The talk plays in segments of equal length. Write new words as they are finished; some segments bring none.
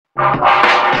Hey.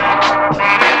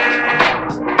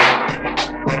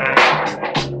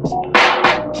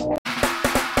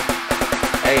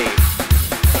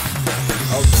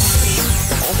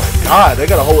 Oh my god, they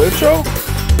got a whole intro?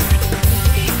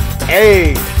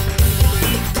 Hey.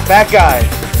 Fat guy.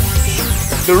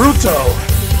 Naruto.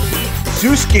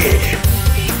 Zusuke.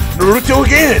 Naruto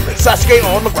again. Sasuke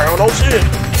on the ground. Oh shit.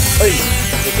 Hey.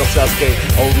 Here comes Sasuke.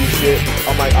 Holy shit.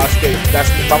 I'm like, Sasuke. That's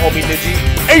my homie Ninja.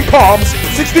 8 palms.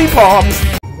 16 palms.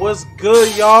 What's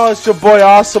good, y'all? It's your boy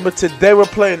Awesome, and today we're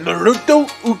playing Naruto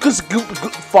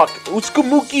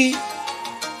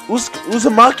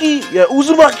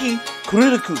Uzumaki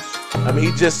Chronicles. I mean,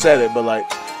 he just said it, but like,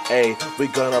 hey, we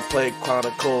gonna play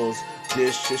Chronicles.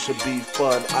 This shit should be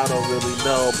fun. I don't really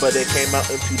know, but it came out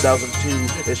in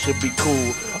 2002. It should be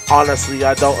cool. Honestly,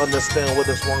 I don't understand what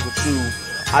is wrong with you.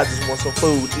 I just want some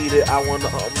food. Eat it. I wanna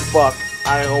fuck.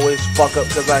 I always fuck up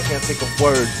because I can't think of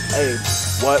words. Hey,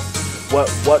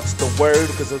 what's the word?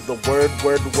 Because it's the word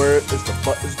is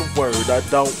the word. I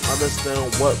don't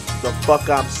understand what the fuck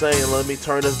I'm saying. Let me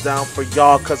turn this down for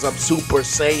y'all because I'm Super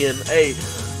Saiyan. Hey,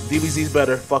 DBZ's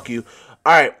better. Fuck you.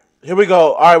 Alright, here we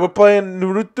go. Alright, we're playing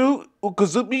Naruto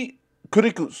Uzumaki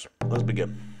Chronicles. Let's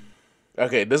begin.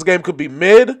 Okay, this game could be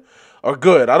mid or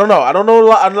good. I don't know. I don't know a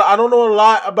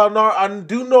lot about Naruto. I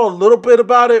do know a little bit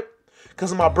about it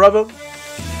because of my brother.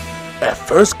 At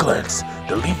first glance,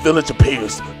 the Elite Village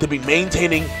appears to be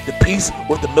maintaining the peace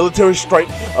with the military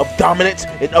strength of dominance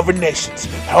in other nations.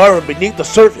 However, beneath the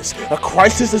surface, a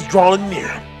crisis is drawing near.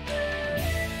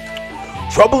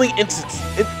 Troubling incidents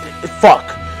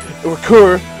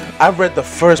occur. I read the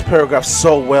first paragraph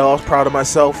so well, I was proud of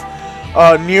myself.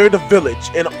 Near the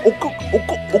village, and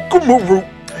Okumuru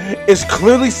is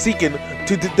clearly seeking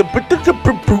to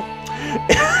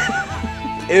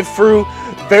and through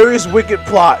various wicked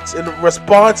plots. In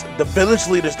response, the village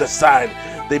leaders decide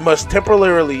they must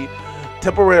temporarily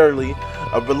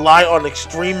rely on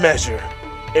extreme measure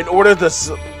in order to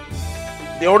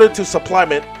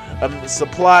supplement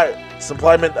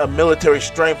a military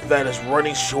strength that is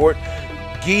running short.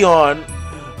 Gion,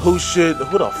 who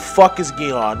the fuck is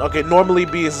Gion? Okay, normally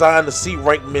be assigned to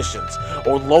C-rank missions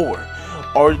or lower,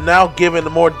 are now given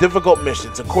more difficult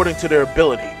missions according to their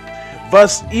ability.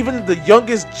 Thus, even the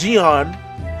youngest Gion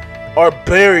are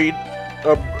buried,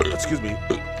 excuse me,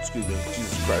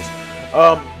 Jesus Christ,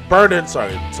 burdened,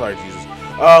 sorry, Jesus,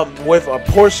 with a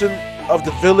portion of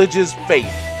the village's fate.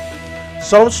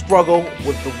 Some struggle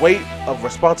with the weight of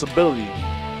responsibility,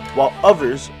 while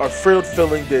others are thrilled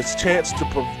feeling this chance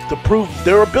to prove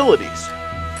their abilities.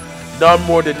 None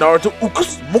more than Naruto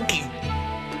Uzumaki.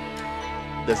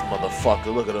 This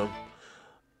motherfucker, look at him.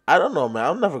 I don't know, man.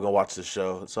 I'm never gonna watch this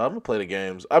show, so I'm gonna play the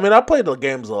games. I mean, I played the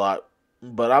games a lot,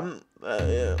 but I'm,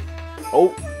 yeah.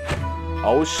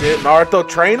 Oh shit, Naruto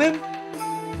training?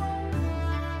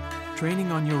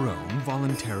 Training on your own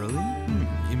voluntarily?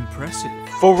 Impressive.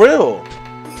 For real.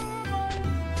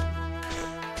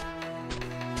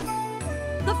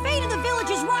 The fate of the village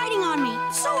is riding on me,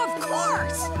 so of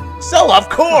course. It's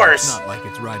not like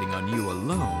it's riding on you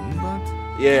alone, but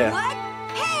yeah. What?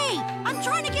 Hey, I'm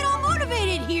trying to get all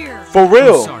motivated here. For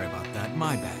real. I'm sorry about that.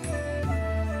 My bad.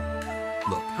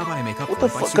 Look, how about I make up What for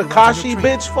the it by fuck, supervising Kakashi, your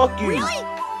training? bitch? Fuck you. Really?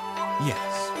 Yes.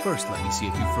 First, let me see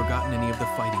if you've forgotten any of the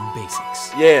fighting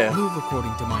basics. Yeah. Move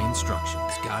according to my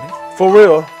instructions. Got it? For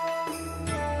real.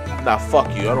 Nah, fuck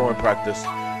you. I don't want to practice.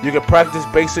 You can practice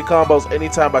basic combos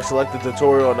anytime by selecting the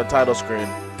tutorial on the title screen.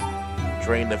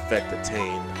 Drain effect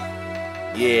attained.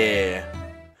 Yeah.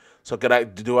 So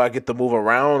do I get to move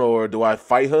around, or do I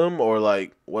fight him, or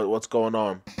like what's going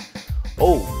on?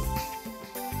 Oh.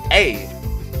 Hey.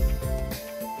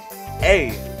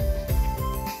 Hey.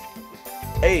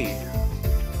 Hey.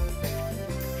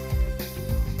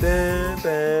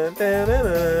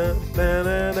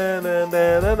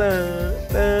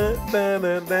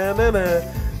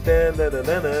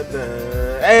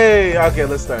 Hey, okay,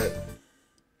 let's start.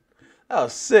 That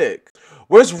was sick.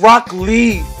 Where's Rock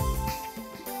Lee?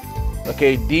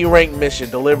 Okay, D-rank mission,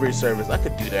 delivery service. I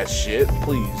could do that shit,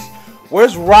 please.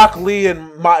 Where's Rock Lee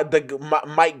and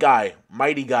Mighty Guy?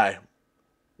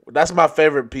 That's my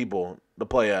favorite people to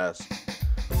play as.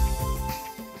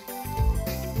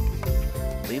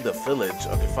 Leave the village.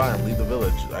 Okay, fine. Leave the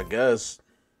village, I guess.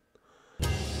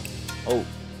 Oh.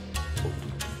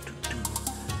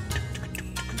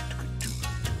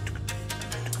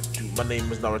 My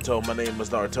name is Naruto. My name is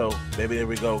Naruto. Maybe there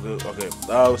we go. Good. Okay.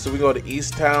 So we go to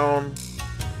East Town,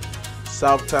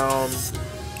 South Town.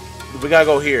 We gotta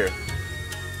go here.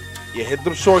 Yeah, hit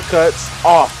them shortcuts.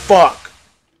 Oh fuck.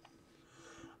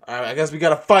 Alright, I guess we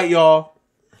gotta fight, y'all.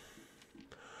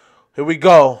 Here we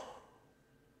go.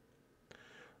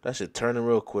 That shit turning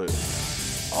real quick.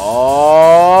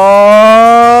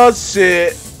 Oh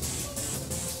shit.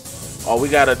 Oh, we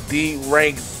got a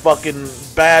D-ranked fucking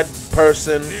bad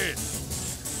person.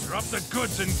 Drop the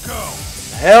goods and go.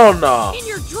 Hell no. In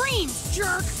your dreams,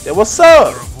 jerk. Yeah, what's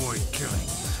up? Avoid killing.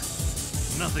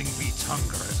 Nothing beats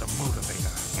hunger as a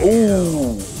motivator.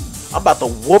 Ooh, I'm about to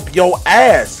whoop your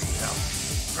ass.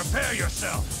 Prepare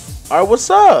yourself. All right, what's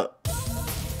up?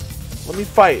 Let me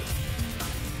fight.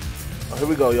 Oh, here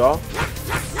we go, y'all.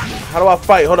 How do I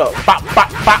fight? Hold up. Bop,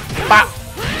 bop, bop, bop,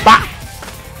 bop.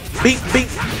 Beat, beat.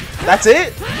 That's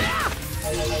it?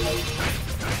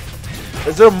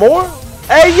 Is there more?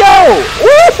 Hey, yo!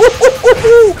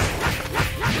 Woo!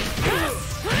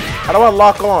 How do I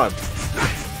lock on?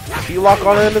 Can you lock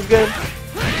on in this game?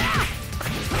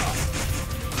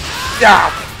 Yeah.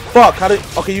 Fuck. How did?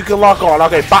 Okay, you can lock on.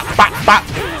 Okay. Bop, bop, bop.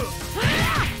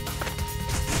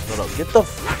 Hold up. Get the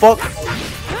fuck.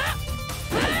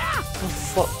 The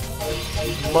fuck.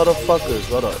 Motherfuckers.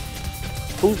 Hold up.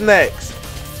 Who's next?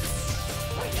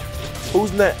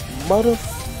 Who's next?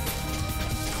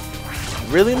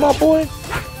 Really, my boy?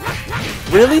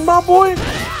 Really, my boy?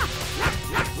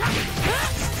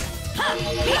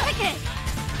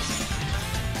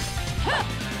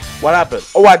 What happened?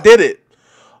 Oh, I did it.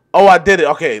 Oh, I did it.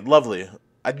 Okay, lovely.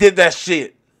 I did that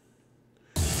shit.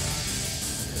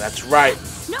 That's right.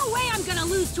 No way I'm gonna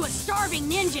lose to a starving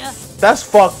ninja. That's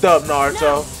fucked up, Naruto.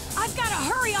 No, I've gotta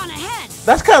hurry on ahead.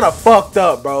 That's kind of fucked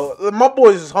up, bro. My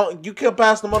boys is hungry. You can't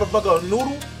pass the motherfucker a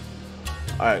noodle?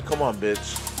 Alright, come on,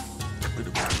 bitch.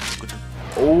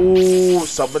 Oh,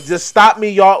 someone just stop me,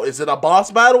 y'all. Is it a boss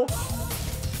battle?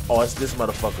 Oh, it's this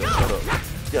motherfucker. Shut up.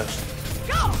 Yes.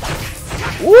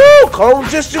 Woo! Clone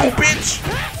just you, bitch!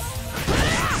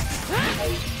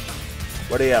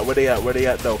 Where they at? Where they at? Where they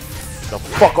at, though? The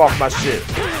fuck off my shit.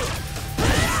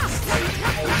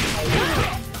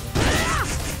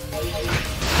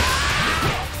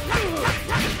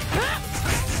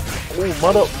 Ooh,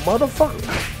 motherfucker.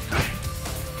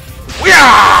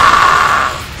 Yeah!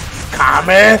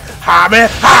 Chime, chime,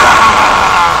 ha!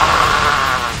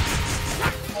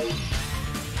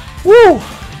 Woo!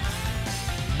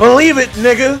 Believe it,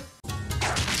 nigga.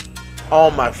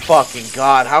 Oh my fucking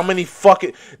god! How many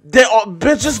fucking?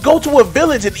 Bitch, just go to a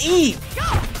village and eat.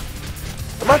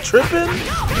 Am I tripping?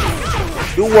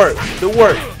 Do work. Do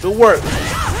work. Do work.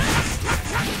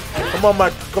 Come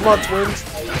on, twins.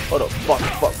 Oh the fuck the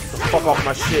fuck off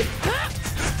my shit.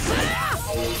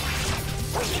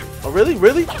 Oh really?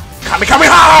 Really? Kami Kami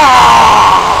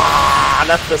ha!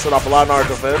 That's pissing off a lot of our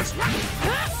defense.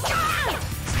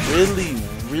 Really?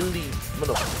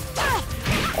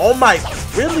 Oh my,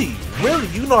 really?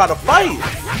 You know how to fight.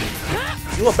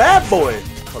 You a bad boy.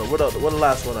 Hold on, where the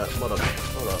last one at? Hold up.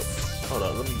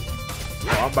 Let me. Oh,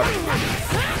 I'm about to.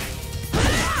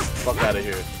 Fuck out of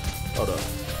here. Hold up.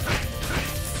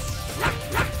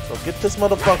 So get this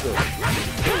motherfucker.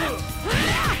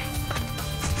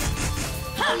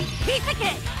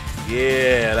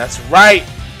 Yeah, that's right.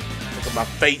 Look at my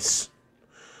face.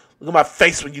 Look at my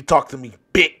face when you talk to me,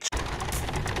 bitch.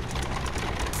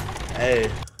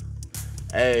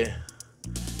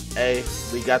 Hey,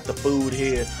 we got the food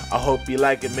here. I hope you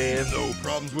like it, man. No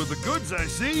problems with the goods, I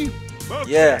see.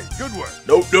 Okay, yeah. Good work.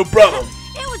 No problem.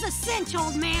 It was a cinch,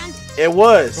 old man. It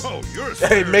was. Oh, you're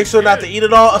Hey, make sure not to eat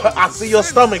it all. I see your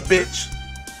stomach, bitch.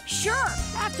 Sure.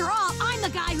 After all, I'm the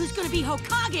guy who's gonna be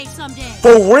Hokage someday.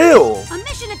 For real. A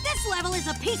mission at this level is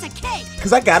a piece of cake.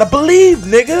 Cause I gotta believe,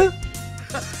 nigga.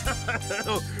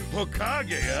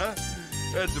 Hokage, huh?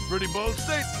 That's a pretty bold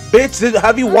statement. Bitch,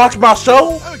 have you watched my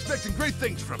show? I'm expecting great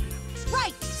things from you.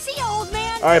 Right. See you, old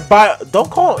man. All right, bye. Don't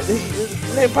call his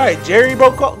name probably Jerry,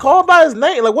 bro. Call him by his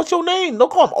name. Like, what's your name? Don't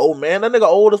call him old man. That nigga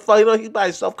old as fuck. You know, he's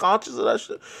probably self-conscious of that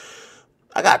shit.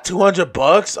 I got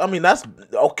 $200. I mean, that's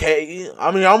okay.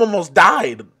 I mean, I almost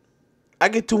died. I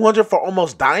get 200 for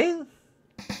almost dying?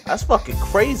 That's fucking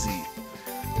crazy.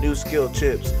 New skill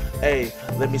chips. Hey,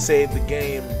 let me save the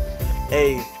game.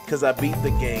 Hey, cause I beat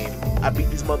the game. I beat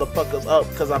these motherfuckers up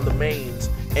cause I'm the mains.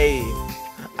 Hey,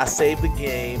 I saved the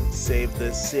game. Save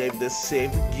the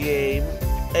game.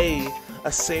 Hey, I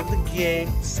saved the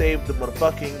game. Save the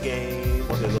motherfucking game.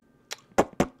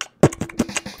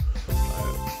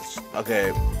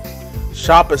 Okay,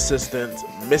 shop assistant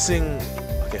missing.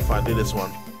 Okay, fine, do this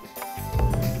one.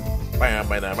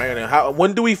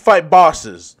 When do we fight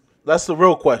bosses? That's the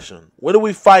real question. When do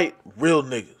we fight real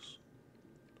niggas?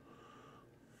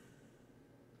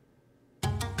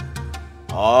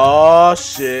 Oh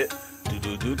shit! Do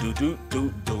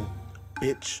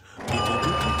bitch.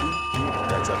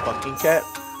 That's a fucking cat.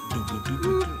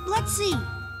 Let's see.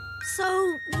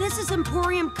 So this is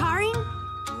Emporium Karin?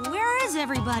 Where is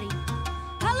everybody?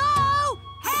 Hello?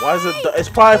 Hey! Why is it? It's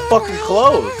probably fucking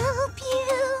closed. Help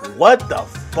you. What the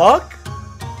fuck?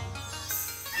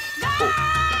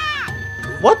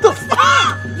 What the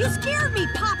fuck? You scared me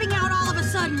popping out all of a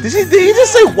sudden. Did he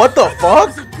just say what the I thought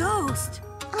it fuck? was a ghost.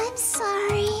 I'm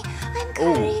sorry. I'm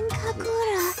Karin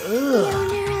Kakura, the Ugh.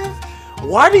 owner of...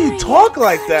 Why do you talk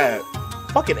like that?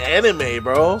 Fucking anime,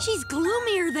 bro. She's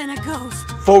gloomier than a ghost.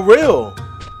 For real.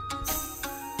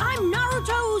 I'm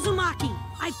Naruto Uzumaki.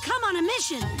 I've come on a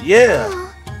mission. Yeah.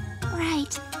 Oh,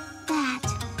 right. That.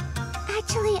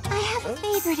 Actually, I have a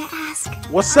favor to ask.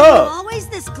 What's Are you up? always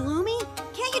this gloomy?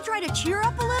 Can't you try to cheer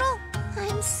up a little?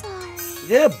 I'm sorry.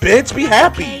 Yeah, bitch, be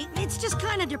happy. Okay, it's just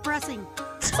kind of depressing.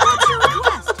 So what's your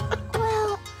request?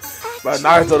 Well, But actually,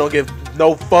 Naruto don't give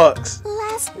no fucks.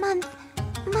 last month,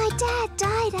 my dad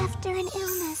died after an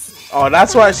illness. Oh,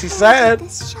 that's why she's sad.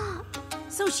 This shop.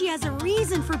 So she has a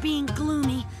reason for being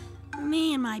gloomy.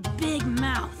 Me and my big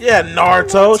mouth. Yeah,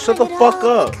 Naruto, shut the After it fuck all,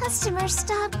 up. The customers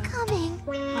stopped coming.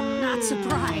 I'm not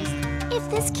surprised. If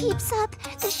this keeps up,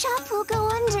 the shop will go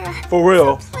under. For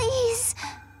real. Please,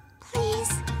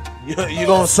 please. You please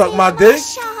gonna suck save my dick?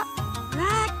 shop.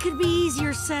 That could be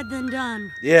easier said than done.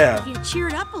 Yeah. If you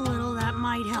cheered up a little, that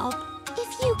might help.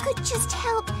 If you could just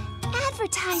help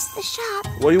advertise the shop.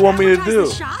 What do you want me to Advertise do?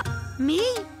 the shop? Me?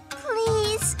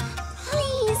 Please,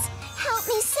 please, help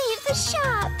me save the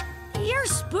shop. You're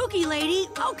spooky, lady.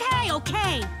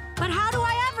 Okay. But how do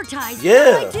I advertise?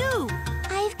 Yeah. What do I do?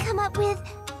 I've come up with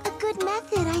a good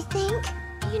method, I think.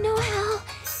 You know how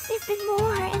there've been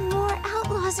more and more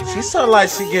outlaws around. She here sound like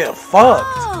she lately? getting fucked.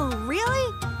 Oh,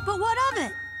 really? But what of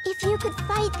it? If you could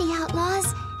fight the outlaws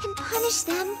and punish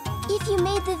them, if you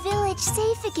made the village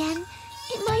safe again,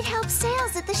 it might help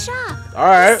sales at the shop.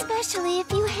 Alright. Especially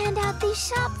if you hand out these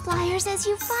shop flyers as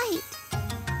you fight.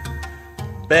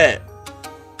 Bet.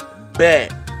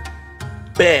 Bet.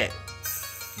 Bet.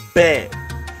 Bet.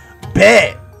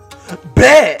 Bet.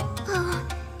 Bet. Oh,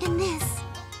 and this.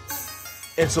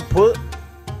 And some put.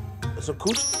 Some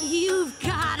cooch. You've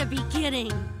got to be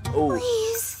kidding. Oh,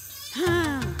 Please.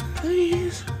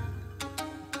 please.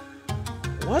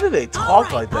 Why do they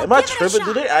talk Alright, like that? I'll Am I give it a tripping? Do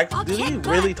shot. they act? I'll Do they kick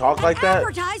really butt talk and like that?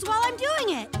 Advertise while I'm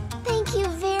doing it. Thank you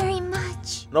very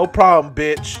much. No problem,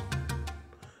 bitch.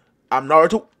 I'm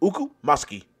Naruto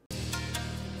Uzumaki.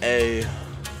 Hey.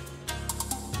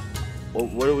 Well,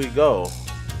 where do we go?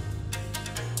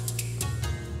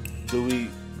 Do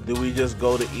we just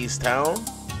go to East Town?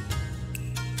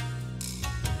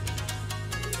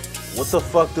 What the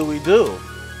fuck do we do?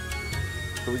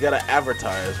 So we gotta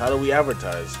advertise. How do we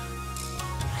advertise?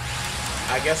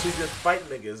 I guess we just fight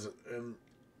niggas and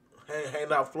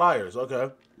hand out flyers.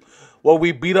 Okay. Well,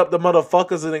 we beat up the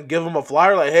motherfuckers and then give them a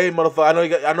flyer like, "Hey,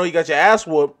 motherfucker, I know you got your ass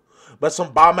whooped, but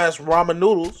some bomb ass ramen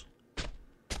noodles."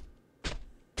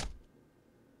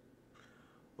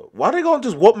 Why they gonna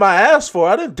just whoop my ass for?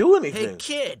 I didn't do anything. Hey,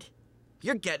 kid,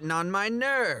 you're getting on my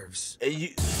nerves. Hey, you,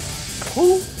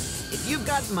 who? If you've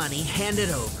got money, hand it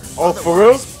over. Oh, for real?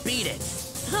 Otherwise, beat it.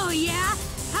 Oh, yeah?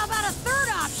 How about a third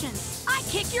option? I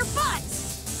kick your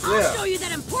butts. I'll Yeah. show you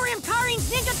that Emporium Karin's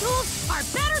ninja tools are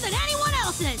better than anyone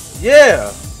else's.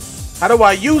 Yeah. How do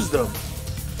I use them?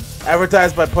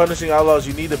 Advertised by punishing outlaws,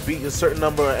 you need to beat a certain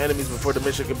number of enemies before the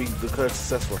mission can be declared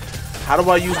successful. How do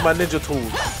I use my ninja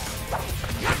tools?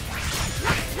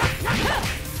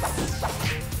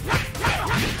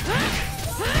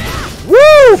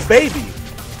 Woo, baby!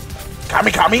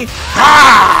 Kami!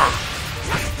 Ha!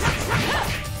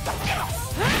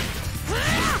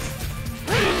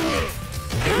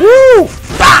 Woo!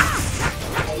 Bah!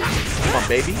 Come on,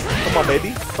 baby. Come on,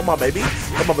 baby. Come on, baby.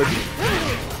 Come on, baby.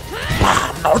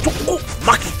 Bah! Naruto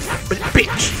Uzumaki,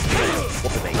 bitch!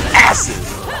 Whooping their asses.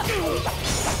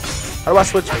 How do I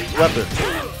switch weapons?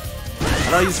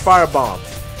 How do I use firebomb?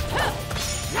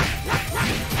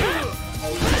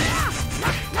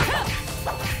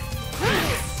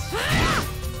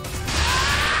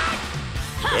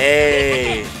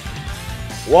 Hey,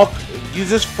 walk. You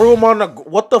just threw him on the.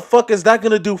 What the fuck is that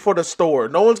gonna do for the store?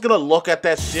 No one's gonna look at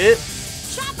that shit.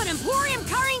 Shop at Emporium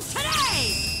Karin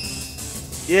today.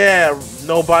 Yeah,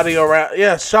 nobody around.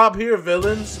 Yeah, shop here,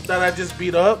 villains that I just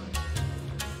beat up.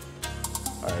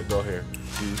 All right, go here.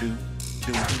 Do.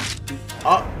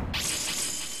 Up.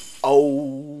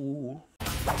 Oh.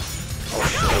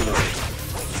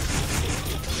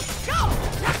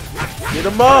 Get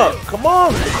him up. Come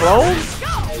on, clone.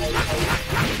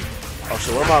 Oh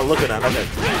shit, what am I looking at? Okay.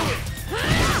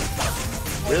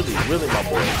 Really, my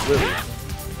boy. Really.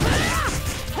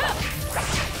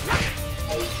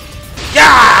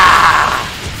 Yeah!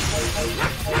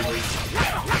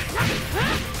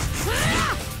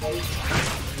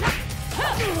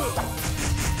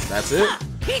 That's it.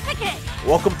 Pizza kick.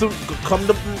 Welcome to come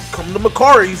to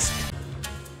Makari's.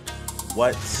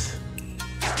 What?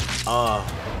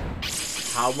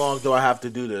 How long do I have to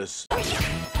do this?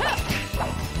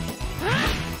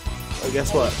 Oh,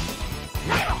 guess what?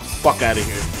 Fuck out of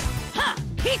here.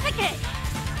 Pizza kick.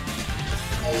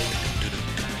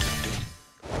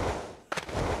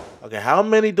 Okay, how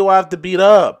many do I have to beat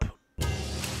up?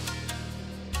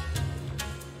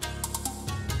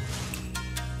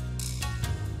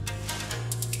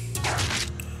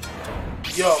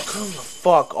 Yo, come the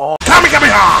fuck on.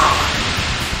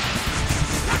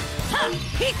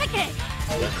 Pizza kick.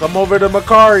 Yeah, come over to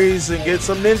Makari's and get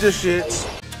some ninja shits.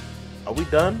 Are we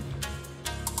done?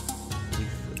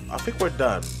 I think we're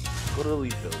done. Go to the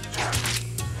Leaf Village.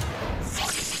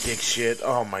 Fucking dick shit.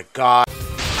 Oh my god.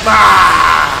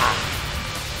 Ah!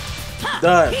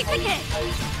 Done. Pizza kick.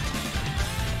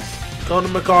 Come to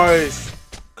Makari's.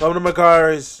 Come to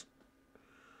Makari's.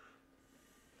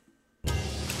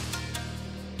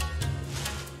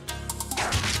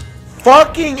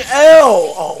 Fucking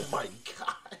L! Oh my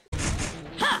god.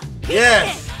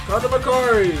 Yes! Come to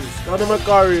Makari's. Come to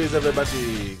Makari's,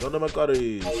 everybody. Come to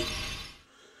Makari's.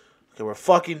 Okay, we're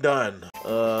fucking done.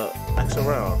 X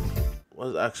around. What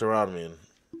does X around mean?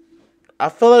 I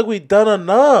feel like we done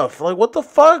enough. Like, what the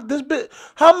fuck? This bitch.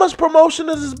 How much promotion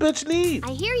does this bitch need?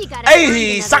 I hear you got a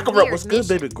Hey, Sakura, what's good,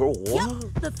 baby girl? What?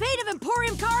 Yep, the fate of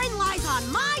Emporium Karin lies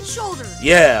on my shoulders.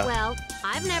 Yeah. Well,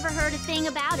 I've never heard a thing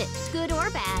about it, good or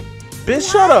bad.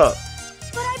 Bitch, shut up.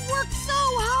 But I've worked so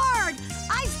hard.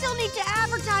 I still need to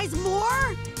advertise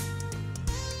more.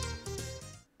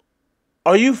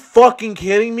 Are you fucking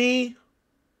kidding me?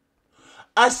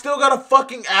 I still gotta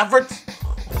fucking advertise.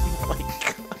 Oh my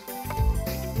god.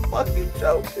 Fucking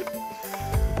joking.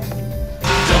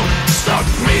 Don't stop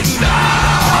me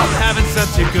now. I'm having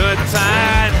such a good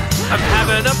time. I'm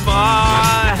having a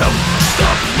fun. Don't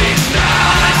stop me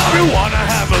now. If you wanna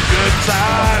have a good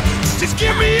time, just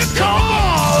give me a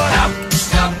call. Don't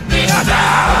stop me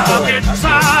now. I'm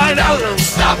inside. Don't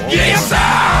stop me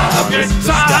inside. I'm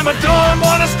inside. I don't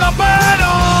wanna stop at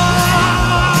all.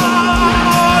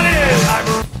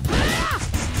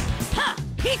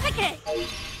 Pizza kick.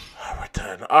 We're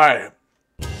done. Alright.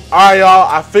 Alright, y'all.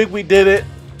 I think we did it.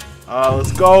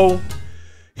 Let's go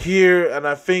here. And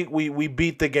I think we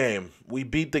beat the game. We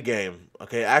beat the game.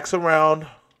 Okay, axe around.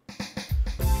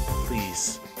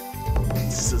 Please.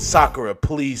 Sakura,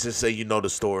 please just say you know the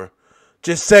store.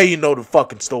 Just say you know the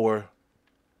fucking store.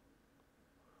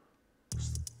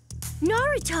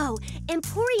 Naruto,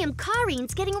 Emporium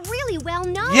Karin's getting really well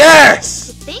known. Yes!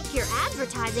 To think your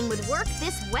advertising would work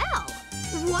this well.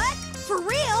 What? For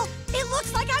real? It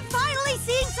looks like I'm finally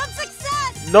seeing some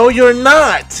success. No, you're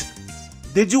not.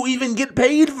 Did you even get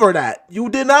paid for that? You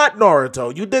did not,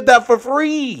 Naruto. You did that for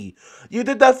free. You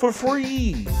did that for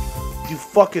free. You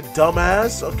fucking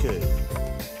dumbass. Okay.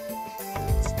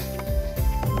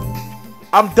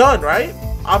 I'm done, right?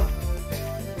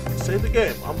 Save the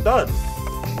game. I'm done.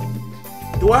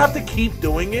 Do I have to keep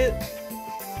doing it?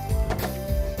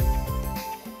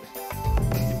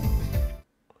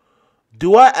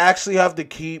 Do I actually have to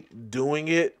keep doing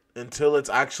it until it's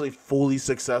actually fully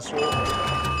successful? How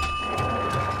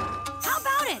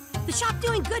about it? The shop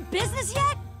doing good business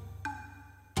yet?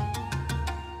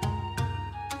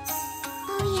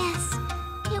 Oh yes,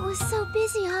 it was so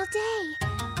busy all day.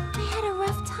 I had a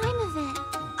rough time of it.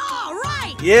 All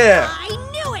right. Yeah. I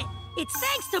knew it. It's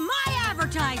thanks to my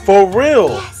advertising. For real.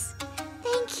 Yes,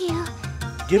 thank you.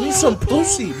 Give me some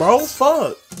pussy, bro.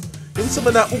 Fuck. Give me some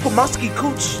of that Uzumaki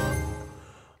cooch.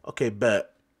 Okay,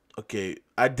 bet. Okay,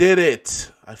 I did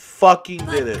it. I fucking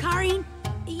did it. Karin,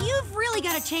 you've really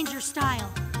got to change your style.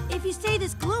 If you stay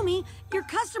this gloomy, your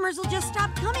customers will just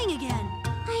stop coming again.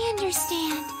 I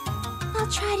understand. I'll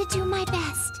try to do my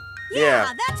best.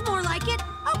 Yeah. That's more like it.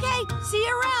 Okay, see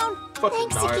you around. Fucking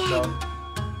Thanks Naruto. again.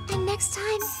 And next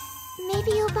time,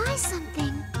 maybe you'll buy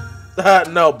something.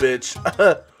 No, bitch.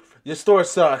 Your store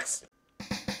sucks.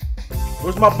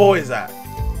 Where's my boys at?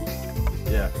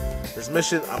 Yeah. This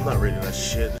mission, I'm not reading that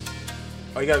shit.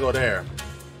 Oh, you gotta go there.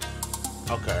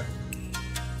 Okay.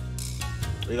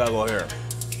 You gotta go here.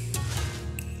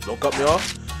 Don't cut me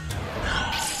off.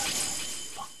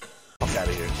 Fuck out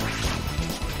of here.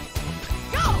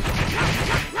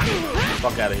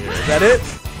 Fuck out of here. Is that it?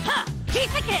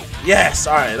 Yes.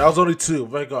 All right. That was only 2.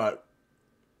 Thank God.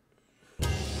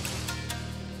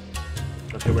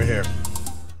 Okay, we're here.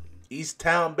 East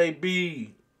Town,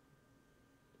 baby.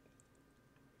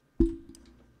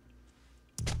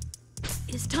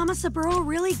 Is Thomas Saburo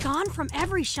really gone from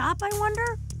every shop, I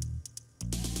wonder?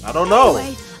 I don't know.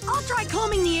 Anyway, I'll try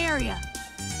combing the area.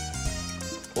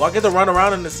 Will I get to run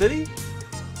around in the city?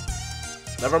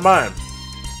 Never mind.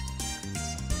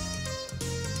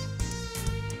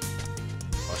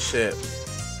 Oh shit.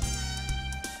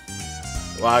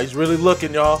 Wow, he's really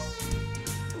looking, y'all.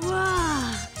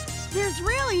 Wow, there's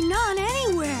really none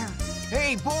anywhere.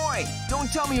 Hey, boy!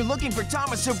 Don't tell me you're looking for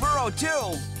Thomas Saburo,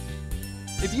 too!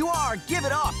 If you are, give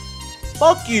it up!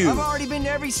 Fuck you! I've already been to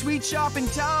every sweet shop in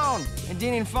town and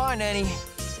didn't find any.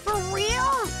 For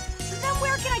real? Then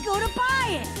where can I go to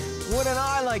buy it? Wouldn't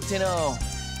I like to know?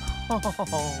 Oh,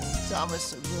 Thomas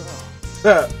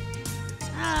Saburo.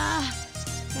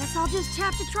 Guess I'll just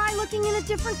have to try looking in a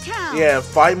different town. Yeah,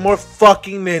 fight more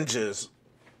fucking ninjas.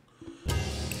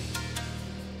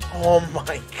 Oh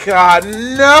my god,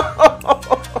 no!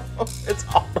 It's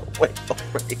all the way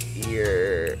over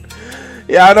here.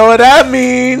 Yeah, I know what that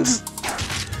means.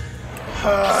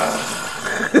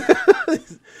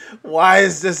 Why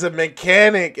is this a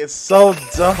mechanic? It's so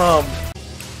dumb.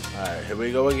 Alright, here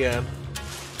we go again.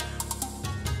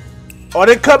 Oh,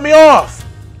 they cut me off!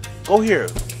 Go here.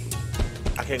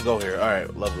 I can't go here.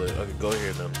 Alright, lovely. Okay, go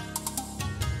here then.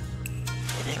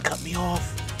 It didn't cut me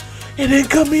off. It didn't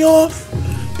cut me off!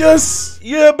 Yes!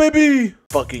 Yeah, baby!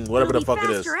 Fucking whatever the fuck it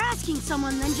is. It'll be faster asking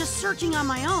someone than just searching on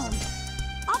my own.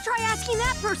 I'll try asking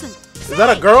that person. Is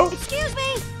that a girl? Excuse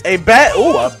me? A bat?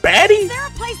 Ooh, a baddie? Is there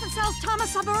a place that sells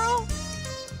Thomas Saburo?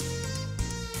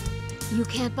 You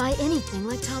can't buy anything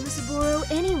like Thomas Saburo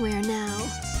anywhere now.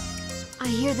 I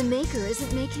hear the maker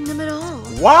isn't making them at all.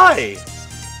 Why?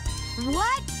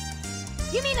 What?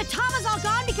 You mean the Tama's all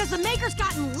gone because the maker's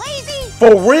gotten lazy?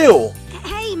 For real?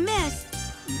 Hey, miss.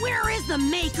 Where is the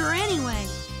maker anyway?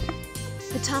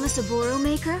 The Thomas Saburo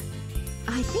maker?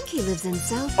 I think he lives in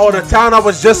South. Oh, the town I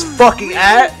was just fucking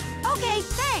at? Okay,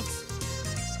 thanks.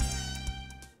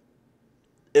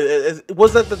 It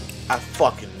was that the... I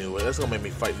fucking knew it. That's gonna make me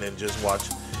fight ninjas. Watch.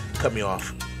 Cut me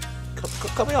off.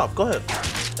 Cut me off. Go ahead.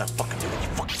 That fucking...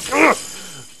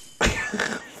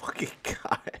 Fucking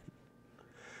god.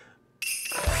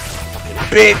 Fucking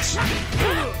bitch.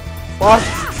 Boss.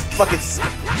 Fucking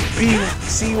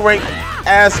C rank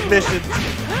ass missions.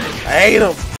 I hate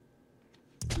them.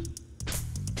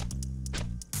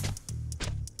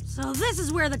 So this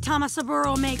is where the Thomas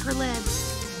Saburo maker lives.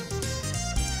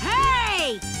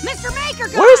 Hey! Mr. Maker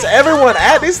guy! Where's everyone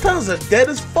at? These towns are dead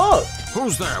as fuck.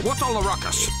 Who's there? What's all the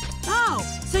ruckus? Oh,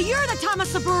 so you're the Thomas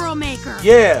Saburo maker.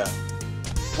 Yeah.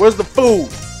 Where's the food?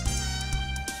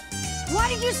 Why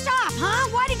did you stop, huh?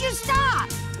 Why did you stop?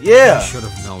 Yeah. I should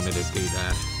have known it'd be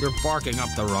that. You're barking up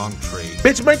the wrong tree.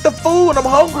 Bitch, make the food. I'm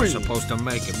hungry. You're supposed to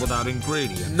make it without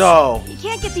ingredients. No. You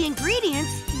can't get the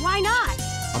ingredients. Why not?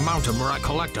 A mountain where I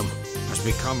collect them has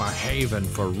become a haven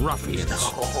for ruffians.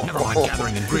 No. Never mind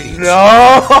gathering ingredients.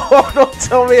 No, don't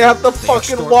tell me I have to They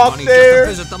fucking extort walk money there.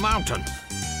 just to visit the mountain.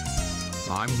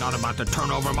 I'm not about to turn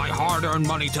over my hard-earned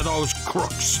money to those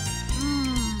crooks.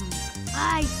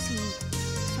 I see.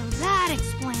 So that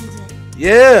explains it.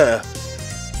 Yeah.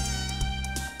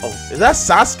 Oh, is that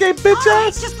Sasuke, bitch Alright,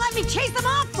 ass? just let me chase them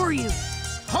off for you.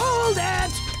 Hold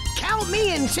it! Count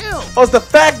me in too! Oh, it's the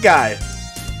fat guy.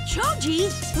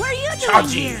 Choji, what are you doing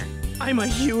Choji. here? I'm a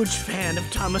huge fan of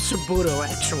Thomas Saburo,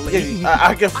 actually. Yeah,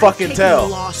 I can fucking I've taken tell.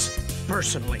 the loss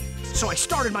personally, so I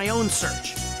started my own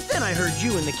search. Then I heard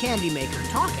you and the candy maker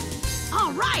talking.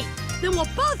 All right, then we'll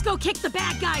both go kick the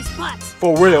bad guys' butts.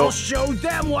 For real. I'll show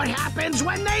them what happens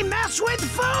when they mess with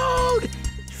food!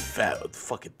 Fat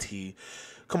fucking T.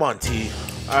 Come on, T.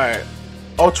 Alright.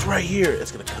 Oh, it's right here.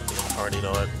 It's gonna cut me off. I already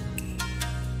know it.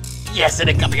 Yes, it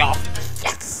didn't cut me off.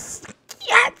 Yes.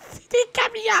 Yes, it didn't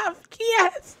cut me off.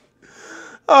 Yes.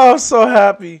 Oh, I'm so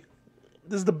happy.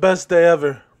 This is the best day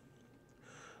ever.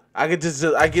 I get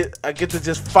to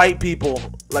just fight people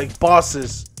like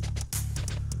bosses.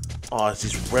 Oh, it's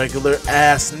these regular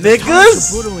ass Thomas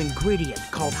niggas. Saburo ingredient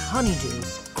called honeydew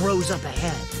grows up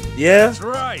ahead. Yeah. That's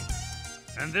right.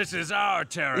 And this is our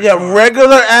territory. Yeah,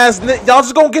 regular ass niggas. Y'all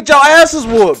just gonna get y'all asses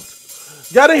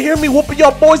whooped. Y'all didn't hear me whooping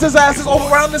y'all boys' asses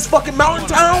all around this fucking mountain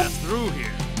town? Through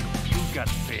here. You've got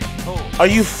fair toll. Are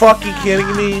you fucking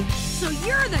kidding me? So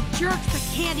you're the jerks the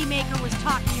candy maker was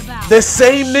talking about. The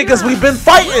same niggas we've been We'll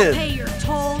fighting. pay your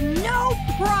toll, no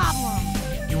problem.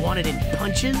 You want it in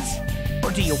punches?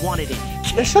 Or do you want it in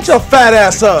Man, shut your fat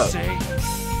ass up. Say,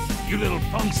 you little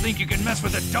punks think you can mess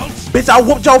with adults? Bitch, I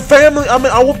whooped your family. I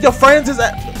mean, I whooped your friends' ass.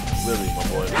 Really, my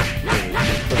boy. Really.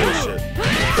 Look at this shit.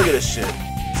 Look at this shit.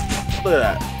 Look at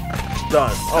that.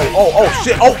 Done. Oh,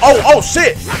 shit. Oh,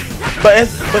 shit. But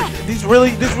these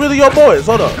really your boys.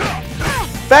 Hold up.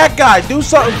 Fat guy, do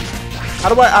something. How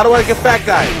do I get fat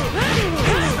guy?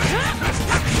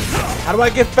 How do I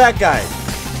get fat guy?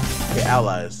 Okay,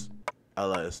 allies.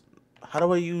 How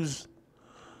do I use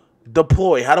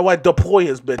deploy? How do I deploy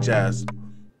his bitch ass?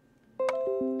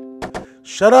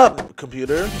 Shut up,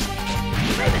 computer.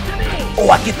 Oh,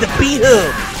 I get to beat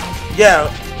him.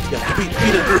 Yeah, beat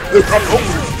him.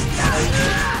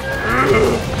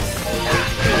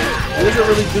 He doesn't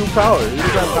really do power. He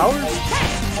doesn't have powers?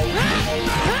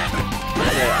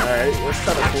 Okay, alright. That's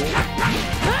kind of cool.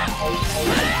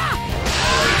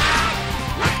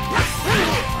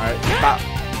 Alright, bop.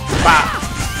 Bop.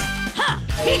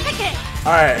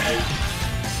 Alright.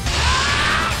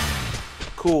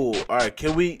 Cool. Alright,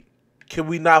 can we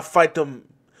not fight them?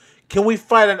 Can we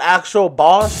fight an actual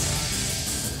boss?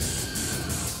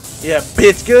 Yeah,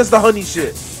 bitch, get us the honey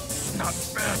shit. Not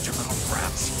bad, you little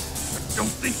brats. I don't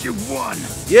think you won.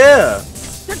 Yeah.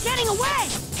 They're getting away.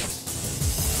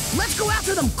 Let's go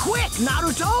after them quick,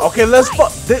 Naruto. Okay, let's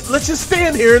just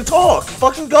stand here and talk.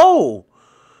 Fucking go.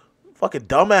 Fucking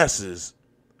dumbasses.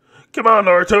 Come on,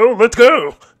 Naruto, let's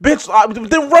go. Bitch,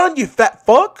 then run, you fat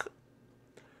fuck.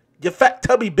 You fat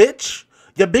tubby bitch.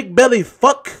 You big belly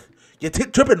fuck. You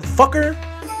tripping fucker.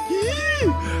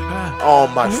 Oh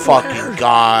my fucking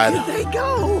god. Where did they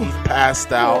go? He's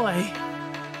passed out. Boy,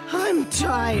 I'm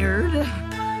tired.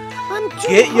 I'm too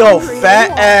Get your hungry to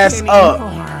fat walk ass anymore.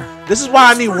 up. This is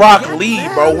why I need Rock Lee,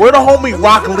 bro. Where the homie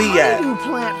Rock Lee at?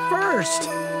 Plant first.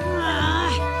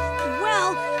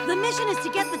 Well, the mission is to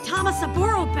get the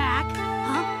Tamasaburo back.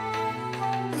 Huh?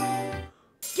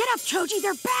 Get up, Choji,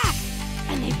 they're back!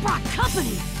 And they brought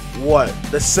company. What?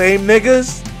 The same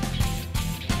niggas?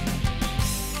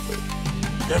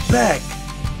 They're back.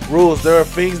 Rules. There are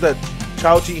things that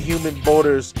Chaochi human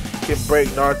borders can break,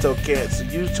 Naruto can't. So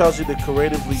use Chaochi to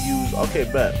creatively use. Okay,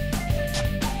 bet.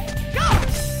 Go!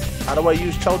 How do I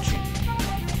use Chaochi?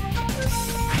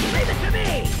 Leave it to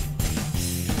me!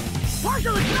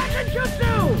 Partial attraction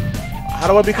jutsu! How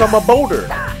do I become a boulder?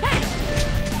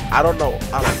 I don't know.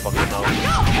 I don't fucking know.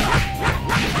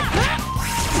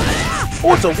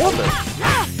 Oh, it's a woman.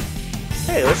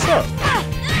 Hey, what's up?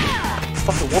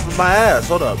 Fucking whooping my ass.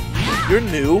 Hold up. You're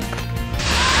new.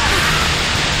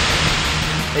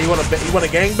 Hey, you want a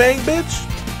gangbang, bitch?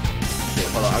 Shit,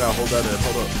 hold on. I gotta hold that in.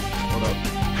 Hold up. Hold up.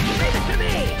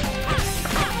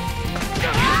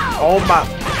 Oh my.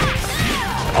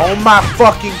 Oh my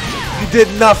fucking. You did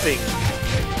nothing.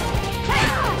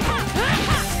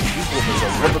 These women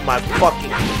are whooping my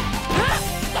fucking.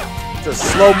 It's a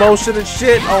slow motion and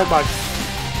shit. Oh my.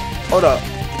 Hold up.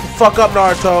 Get the fuck up,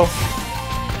 Naruto.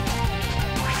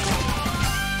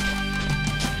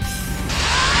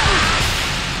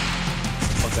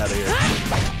 Fuck out of here.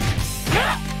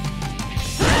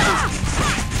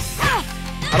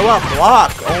 How do I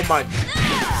block? Oh my.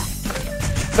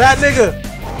 Fat nigga.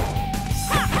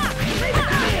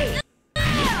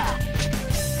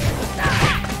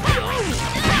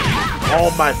 Oh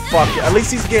my fuck. At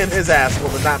least he's getting his ass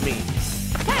woman, not me.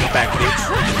 Back bitch.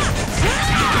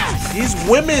 These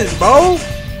women, bro.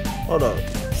 Hold up.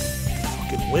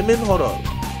 Fucking women? Hold up.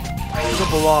 These don't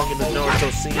belong in the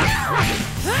Naruto scene.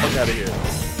 Fuck out of here.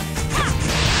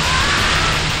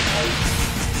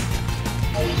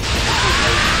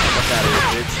 Fuck out of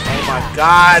here, bitch. Oh my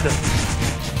god.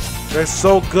 They're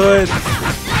so good.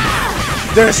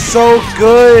 They're so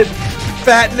good.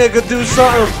 Fat nigga, do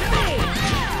something.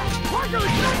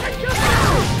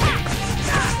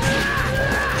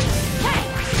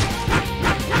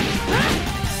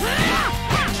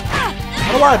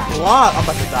 How do I block? I'm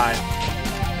about to die.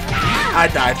 I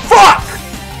died. Fuck!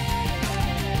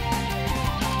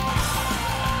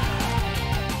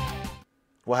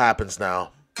 What happens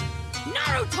now?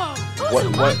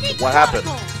 Naruto! What happened?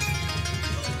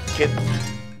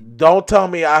 Don't tell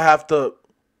me I have to.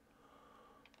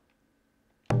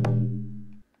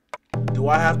 Do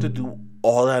I have to do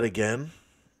all that again?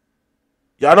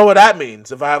 Y'all know what that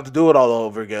means if I have to do it all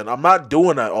over again. I'm not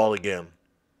doing that all again.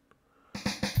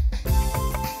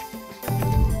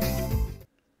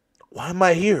 Why am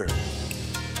I here?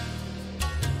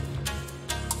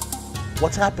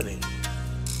 What's happening?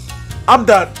 I'm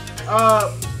done.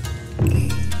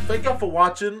 Thank y'all for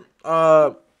watching.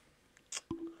 Wow,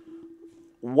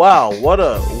 what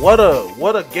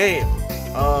a game.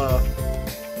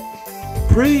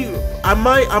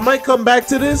 I might come back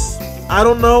to this. I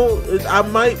don't know. I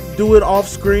might do it off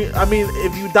screen. I mean,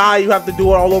 if you die, you have to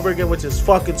do it all over again, which is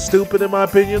fucking stupid in my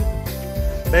opinion.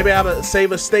 Maybe I have to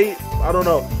save a state. I don't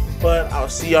know. But I'll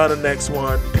see you on the next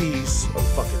one. Peace. I'm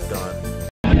fucking